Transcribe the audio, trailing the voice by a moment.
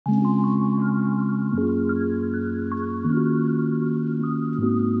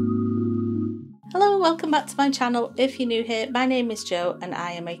welcome back to my channel. If you're new here, my name is Jo and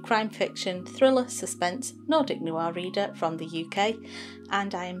I am a crime fiction, thriller, suspense, Nordic noir reader from the UK,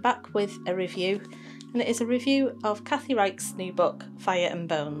 and I am back with a review, and it is a review of Kathy Reichs' new book, Fire and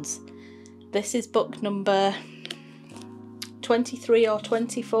Bones. This is book number 23 or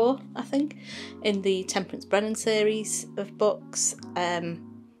 24, I think, in the Temperance Brennan series of books.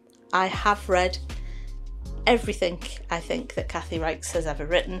 I have read everything, I think, that Kathy Reichs has ever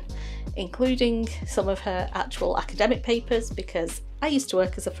written, including some of her actual academic papers, because I used to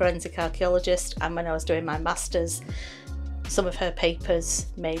work as a forensic archaeologist, and when I was doing my masters, some of her papers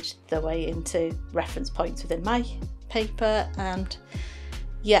made their way into reference points within my paper. And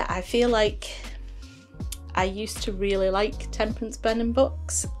yeah, I feel like I used to really like Temperance Brennan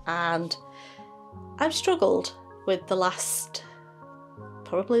books, and I've struggled with probably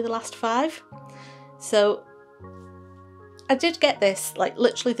the last 5. So I did get this, like,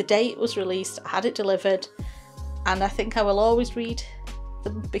 literally the day it was released. I had it delivered, and I think I will always read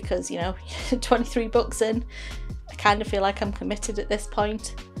them because, you know, 23 books in, I kind of feel like I'm committed at this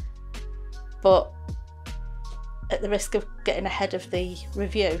point. But at the risk of getting ahead of the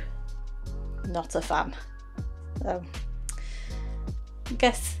review, not a fan. So I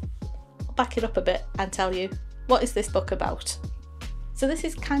guess I'll back it up a bit and tell you, what is this book about? So this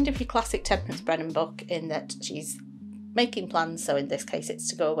is kind of your classic Temperance Brennan book in that she's making plans. So in this case, it's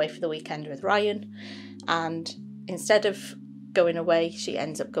to go away for the weekend with Ryan, and instead of going away, she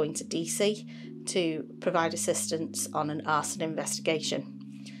ends up going to DC to provide assistance on an arson investigation.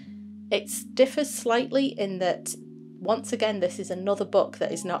 It differs slightly in that, once again, this is another book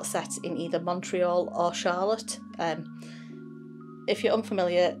that is not set in either Montreal or Charlotte. If you're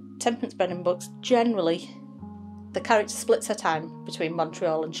unfamiliar, Temperance Brennan books, generally the character splits her time between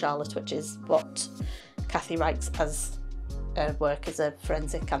Montreal and Charlotte, which is what Kathy Reichs, as work as a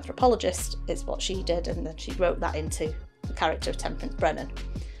forensic anthropologist, is what she did, and then she wrote that into the character of Temperance Brennan.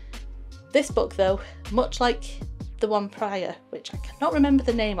 This book, though, much like the one prior, which I cannot remember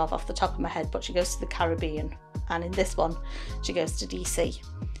the name of off the top of my head, but she goes to the Caribbean, and in this one she goes to DC.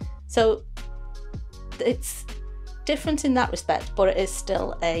 So it's different in that respect, but it is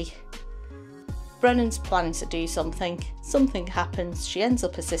still Brennan's planning to do something happens, she ends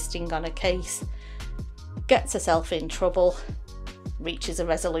up assisting on a case, gets herself in trouble, reaches a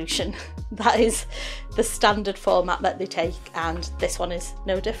resolution. That is the standard format that they take, and this one is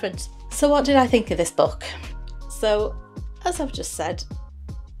no different. So what did I think of this book? So, as I've just said,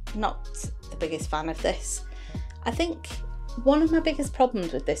 not the biggest fan of this. I think one of my biggest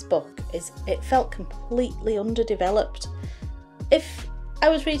problems with this book is it felt completely underdeveloped. If I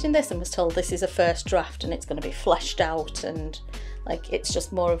was reading this and was told this is a first draft and it's going to be fleshed out, and like it's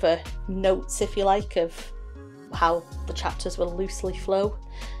just more of a notes, if you like, of how the chapters will loosely flow,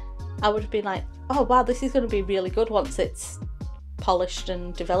 I would have been like, oh wow, this is going to be really good once it's polished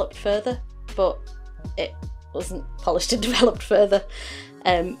and developed further. But it wasn't polished and developed further.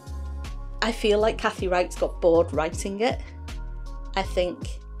 I feel like Kathy Reichs got bored writing it. I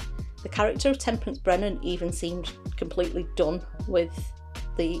think the character of Temperance Brennan even seemed completely done with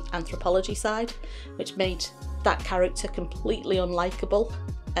the anthropology side, which made that character completely unlikable.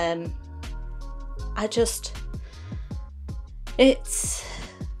 It's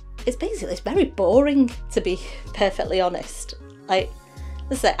very boring, to be perfectly honest. Like,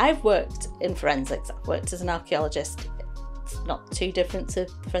 let's say, I've worked in forensics, I've worked as an archaeologist. It's not too different to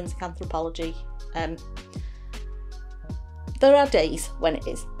forensic anthropology. There are days when it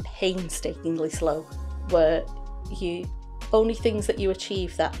is painstakingly slow, where you only things that you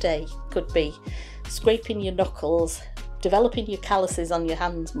achieve that day could be scraping your knuckles, developing your calluses on your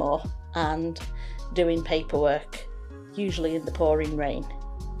hands more, and doing paperwork, usually in the pouring rain.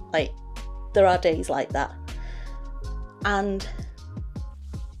 Like, there are days like that. And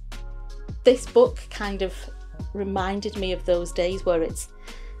this book kind of reminded me of those days where it's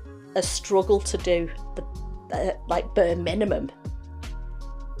a struggle to do the bare minimum,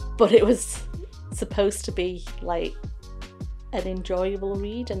 but it was supposed to be like an enjoyable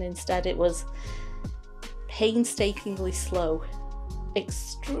read, and instead it was painstakingly slow,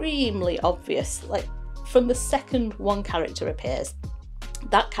 extremely obvious. Like, from the second one character appears,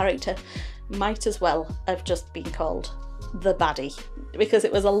 that character might as well have just been called the baddie, because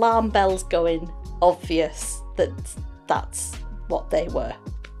it was alarm bells going, obvious that that's what they were.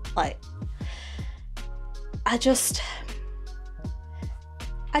 Like, I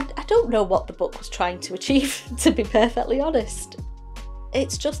don't know what the book was trying to achieve, to be perfectly honest.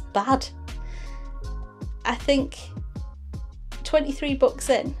 It's just bad. I think 23 books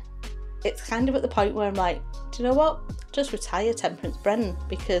in, it's kind of at the point where I'm like, do you know what? Just retire Temperance Brennan,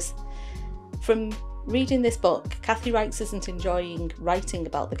 because from reading this book, Kathy Reichs isn't enjoying writing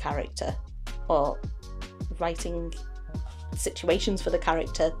about the character or writing situations for the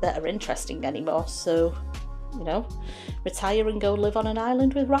character that are interesting anymore. So, you know, retire and go live on an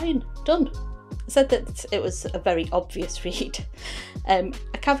island with Ryan. Done. I said that it was a very obvious read. I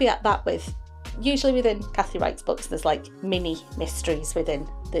caveat that with, usually within Kathy Reichs books there's like mini mysteries within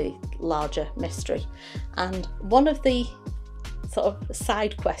the larger mystery, and one of the sort of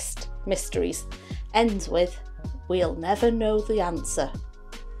side quest mysteries ends with, "We'll never know the answer."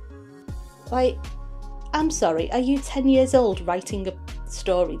 Like, I'm sorry, are you 10 years old writing a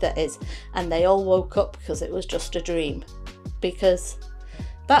story that is, and they all woke up because it was just a dream? Because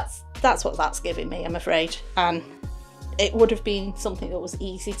that's what that's giving me, I'm afraid. And it would have been something that was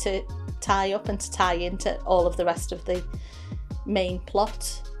easy to tie up and to tie into all of the rest of the main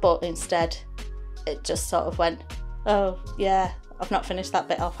plot, but instead it just sort of went, "Oh yeah, I've not finished that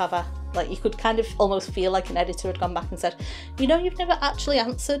bit off, have I?" Like, you could kind of almost feel like an editor had gone back and said, "You know, you've never actually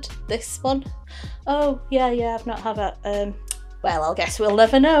answered this one." "Oh yeah, I've not, have I? Well, I'll guess we'll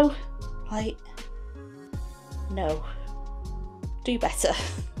never know." Like, no, do better.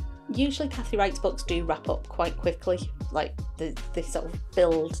 Usually Kathy Reichs books do wrap up quite quickly, like they sort of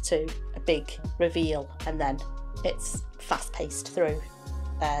build to a big reveal and then it's fast paced through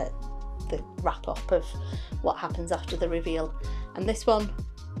the wrap up of what happens after the reveal. And this one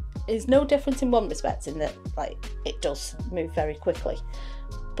is no different in one respect, in that like it does move very quickly,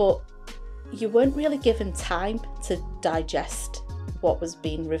 but you weren't really given time to digest what was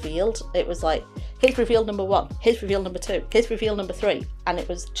being revealed. It was like, here's reveal number 1, here's reveal number 2, here's reveal number 3, and it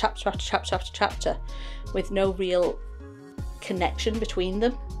was chapter after chapter after chapter with no real connection between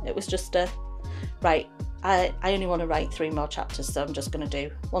them. It was just a, right, I only want to write 3 more chapters, so I'm just going to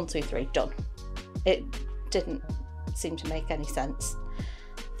do 1, 2, 3, done. It didn't seem to make any sense.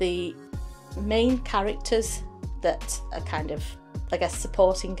 The main characters that are kind of, I guess,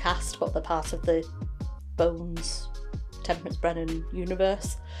 supporting cast, but they're part of the Bones Temperance Brennan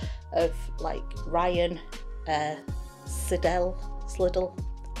universe of like Ryan, Slidell,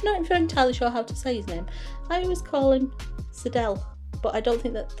 I'm not even entirely sure how to say his name. I always call him Slidell, but I don't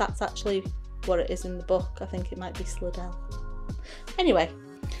think that that's actually what it is in the book. I think it might be Slidell. Anyway,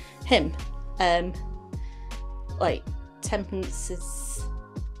 him, like Temperance's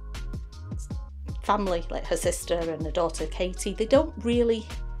family, like her sister and her daughter Katie, they don't really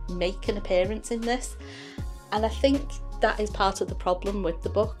make an appearance in this, and I think that is part of the problem with the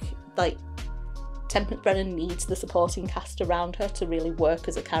book. Like, Temperance Brennan needs the supporting cast around her to really work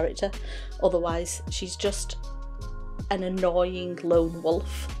as a character, otherwise she's just an annoying lone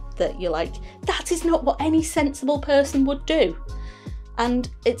wolf that you're like, that is not what any sensible person would do. And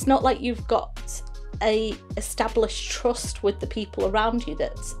it's not like you've got a established trust with the people around you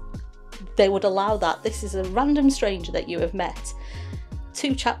that they would allow that. This is a random stranger that you have met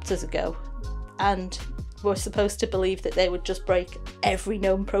 2 chapters ago, and we're supposed to believe that they would just break every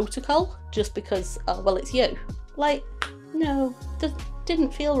known protocol just because, oh, well, it's you. Like, no,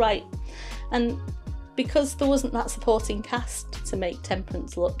 didn't feel right. And because there wasn't that supporting cast to make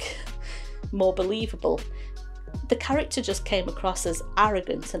Temperance look more believable, the character just came across as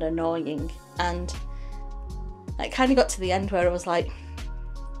arrogant and annoying, and it kind of got to the end where I was like,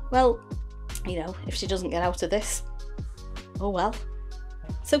 well, you know, if she doesn't get out of this, oh well.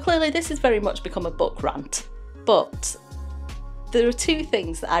 So clearly this has very much become a book rant, but there are 2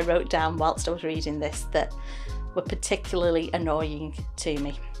 things that I wrote down whilst I was reading this that were particularly annoying to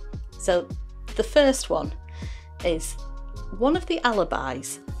me. So the first one is, one of the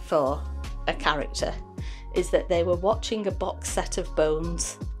alibis for a character is that they were watching a box set of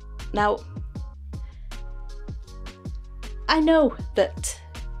Bones. Now, I know that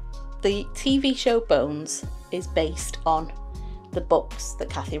the TV show Bones is based on the books that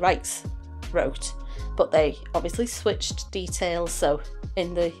Kathy Reichs wrote, but they obviously switched details. So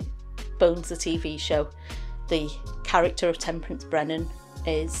in the Bones, the TV show, the character of Temperance Brennan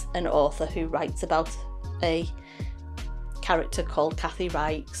is an author who writes about a character called Kathy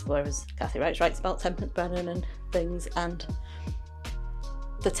Reichs, whereas Kathy Reichs writes about Temperance Brennan and things, and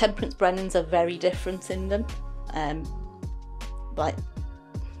the Temperance Brennans are very different in them. Like,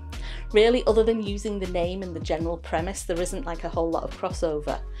 really, other than using the name and the general premise, there isn't like a whole lot of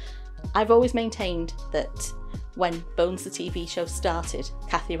crossover. I've always maintained that when Bones the TV show started,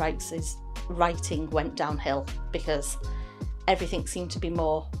 Kathy Reichs' writing went downhill because everything seemed to be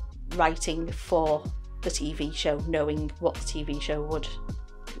more writing for the TV show, knowing what the TV show would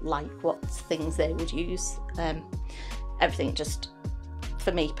like, what things they would use. Everything just,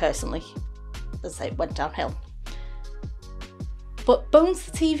 for me personally, as I say, went downhill. But Bones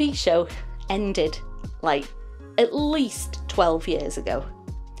the TV show ended like at least 12 years ago.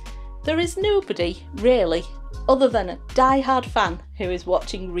 There is nobody really, other than a die-hard fan, who is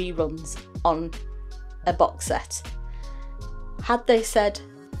watching reruns on a box set. Had they said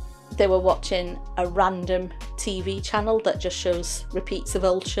they were watching a random TV channel that just shows repeats of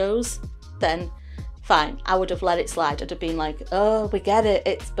old shows, then fine, I would have let it slide. I'd have been like, oh, we get it,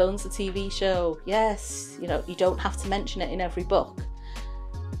 it's Bones the TV show, yes, you know, you don't have to mention it in every book.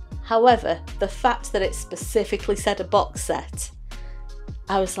 However, the fact that it specifically said a box set,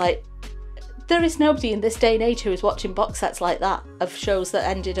 I was like, there is nobody in this day and age who is watching box sets like that of shows that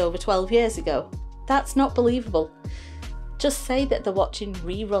ended over 12 years ago. That's not believable. Just say that they're watching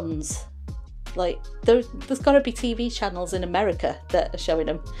reruns. Like, there's got to be TV channels in America that are showing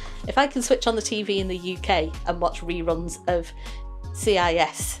them. If I can switch on the TV in the UK and watch reruns of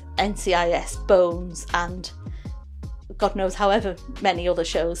CIS, NCIS, Bones, and God knows however many other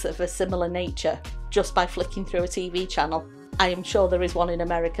shows of a similar nature, just by flicking through a TV channel, I am sure there is one in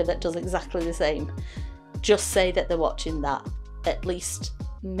America that does exactly the same. Just say that they're watching that. At least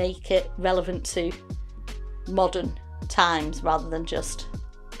make it relevant to modern times rather than just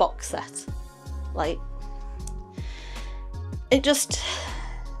box set. Like, it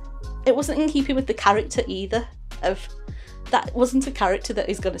wasn't in keeping with the character either. That wasn't a character that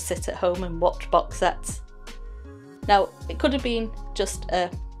is going to sit at home and watch box sets. Now, it could have been just a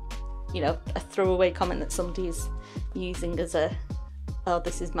throwaway comment that somebody is using as oh,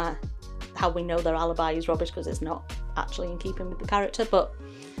 this is how we know their alibi is rubbish, because it's not actually in keeping with the character. But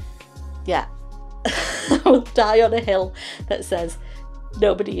yeah, I will die on a hill that says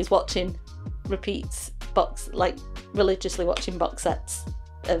nobody is watching repeats religiously watching box sets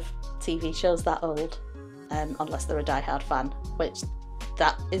of TV shows that old, unless they're a die-hard fan, which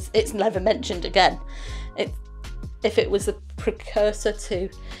it's never mentioned again. If it was a precursor to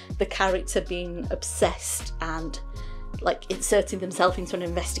the character being obsessed and like inserting themselves into an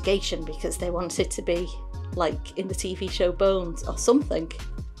investigation because they wanted to be like in the TV show Bones or something,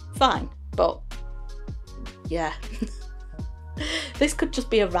 fine. But yeah, this could just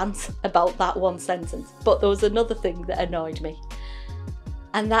be a rant about that one sentence. But there was another thing that annoyed me,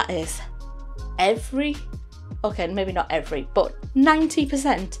 and that is maybe not every, but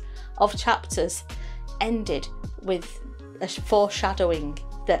 90% of chapters ended with a foreshadowing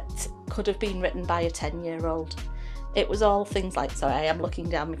that could have been written by a 10-year-old. It was all things like, sorry, I am looking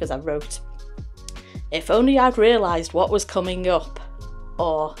down because I wrote, if only I'd realised what was coming up,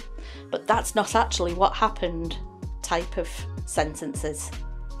 or, but that's not actually what happened type of sentences.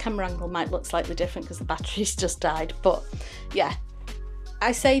 Camera angle might look slightly different because the battery's just died, but yeah,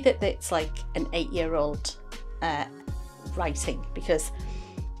 I say that it's like an 8-year-old writing, because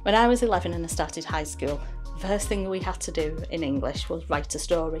when I was 11 and I started high school, the first thing we had to do in English was write a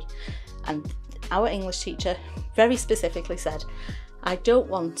story, and our English teacher very specifically said, I don't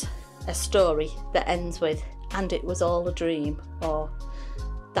want a story that ends with "and it was all a dream," or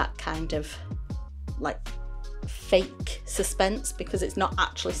that kind of like fake suspense, because it's not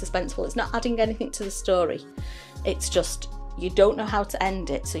actually suspenseful, it's not adding anything to the story, it's just you don't know how to end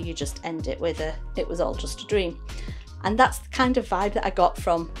it, so you just end it with "it was all just a dream." And that's the kind of vibe that I got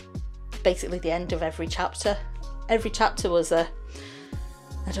from basically the end of every chapter. Every chapter was I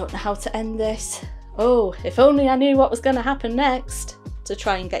don't know how to end this, oh, if only I knew what was going to happen next, to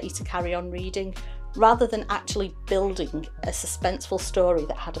try and get you to carry on reading, rather than actually building a suspenseful story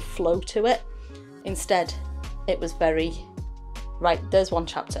that had a flow to it. Instead, it was very, right, there's one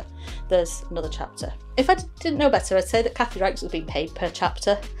chapter, there's another chapter. If I didn't know better, I'd say that Kathy Reichs was being paid per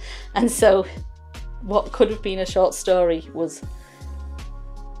chapter, and so what could have been a short story was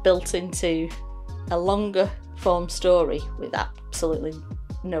built into a longer form story with absolutely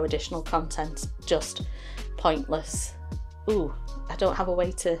no additional content, just pointless. Ooh, I don't have a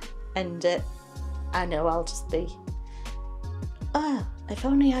way to end it. I know, I'll just be, if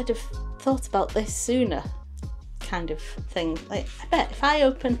only I'd have thought about this sooner, kind of thing. Like, I bet if I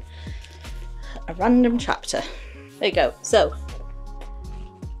open a random chapter, there you go. So,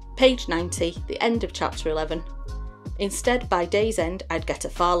 page 90, the end of chapter 11. Instead, by day's end, I'd get a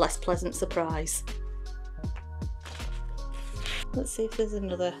far less pleasant surprise. Let's see if there's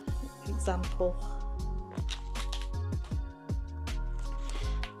another example.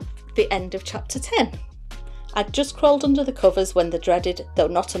 The end of chapter 10. I'd just crawled under the covers when the dreaded, though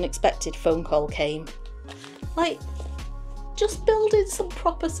not unexpected, phone call came. Like, just build in some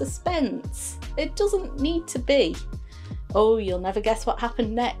proper suspense. It doesn't need to be, oh, you'll never guess what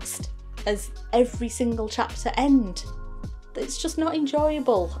happened next, as every single chapter end. It's just not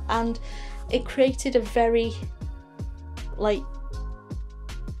enjoyable, and it created a very, like,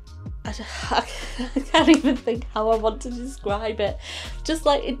 I can't even think how I want to describe it. Just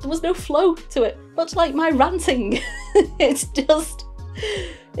like, there was no flow to it, much like my ranting. It's just,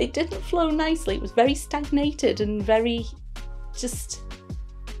 it didn't flow nicely. It was very stagnated and very just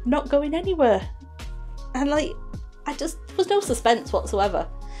not going anywhere. And like, there was no suspense whatsoever.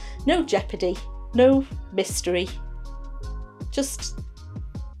 No jeopardy, no mystery. Just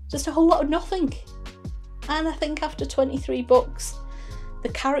a whole lot of nothing. And I think after 23 books, the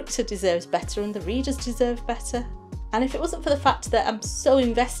character deserves better and the readers deserve better. And if it wasn't for the fact that I'm so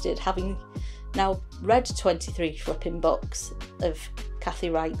invested, having now read 23 flipping books of Kathy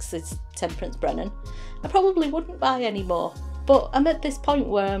Reichs' Temperance Brennan, I probably wouldn't buy any more. But I'm at this point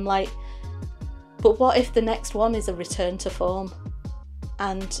where I'm like, but what if the next one is a return to form?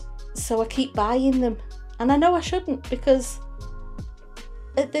 And so I keep buying them. And I know I shouldn't, because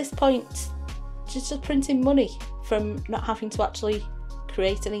at this point, just printing money from not having to actually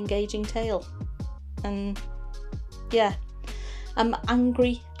create an engaging tale. And yeah, I'm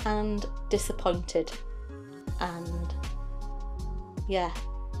angry and disappointed. And yeah,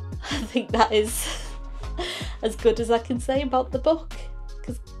 I think that is as good as I can say about the book.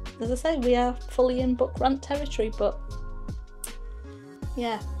 Because as I say, we are fully in book rant territory, but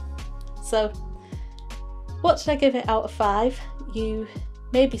yeah. So what did I give it out of 5? You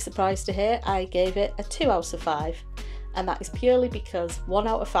may be surprised to hear I gave it a 2 out of 5, and that is purely because 1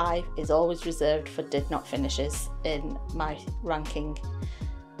 out of 5 is always reserved for did not finishes in my ranking.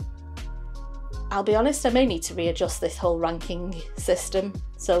 I'll be honest, I may need to readjust this whole ranking system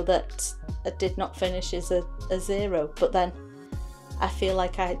so that a did not finish is a 0, but then I feel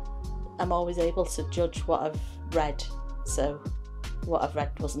like I'm always able to judge what I've read, so what I've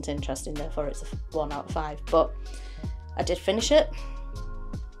read wasn't interesting, therefore it's a 1 out of 5, but I did finish it.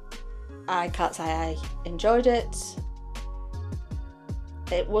 I can't say I enjoyed it.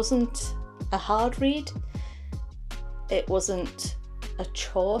 It wasn't a hard read. It wasn't a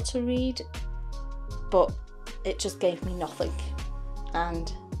chore to read, but it just gave me nothing.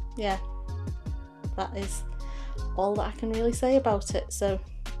 And yeah, that is all that I can really say about it. So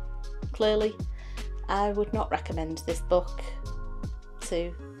clearly, I would not recommend this book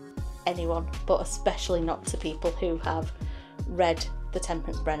to anyone, but especially not to people who have read the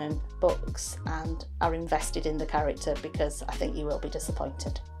Temperance Brennan books and are invested in the character, because I think you will be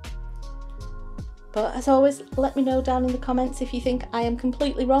disappointed. But as always, let me know down in the comments if you think I am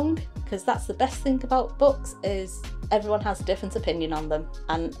completely wrong, because that's the best thing about books, is everyone has a different opinion on them,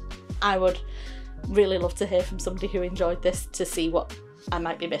 and I would really love to hear from somebody who enjoyed this to see what I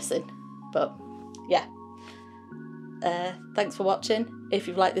might be missing. But yeah, thanks for watching. If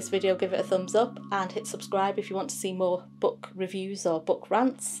you've liked this video, give it a thumbs up and hit subscribe if you want to see more book reviews or book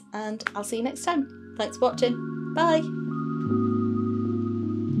rants, and I'll see you next time. Thanks for watching. Bye.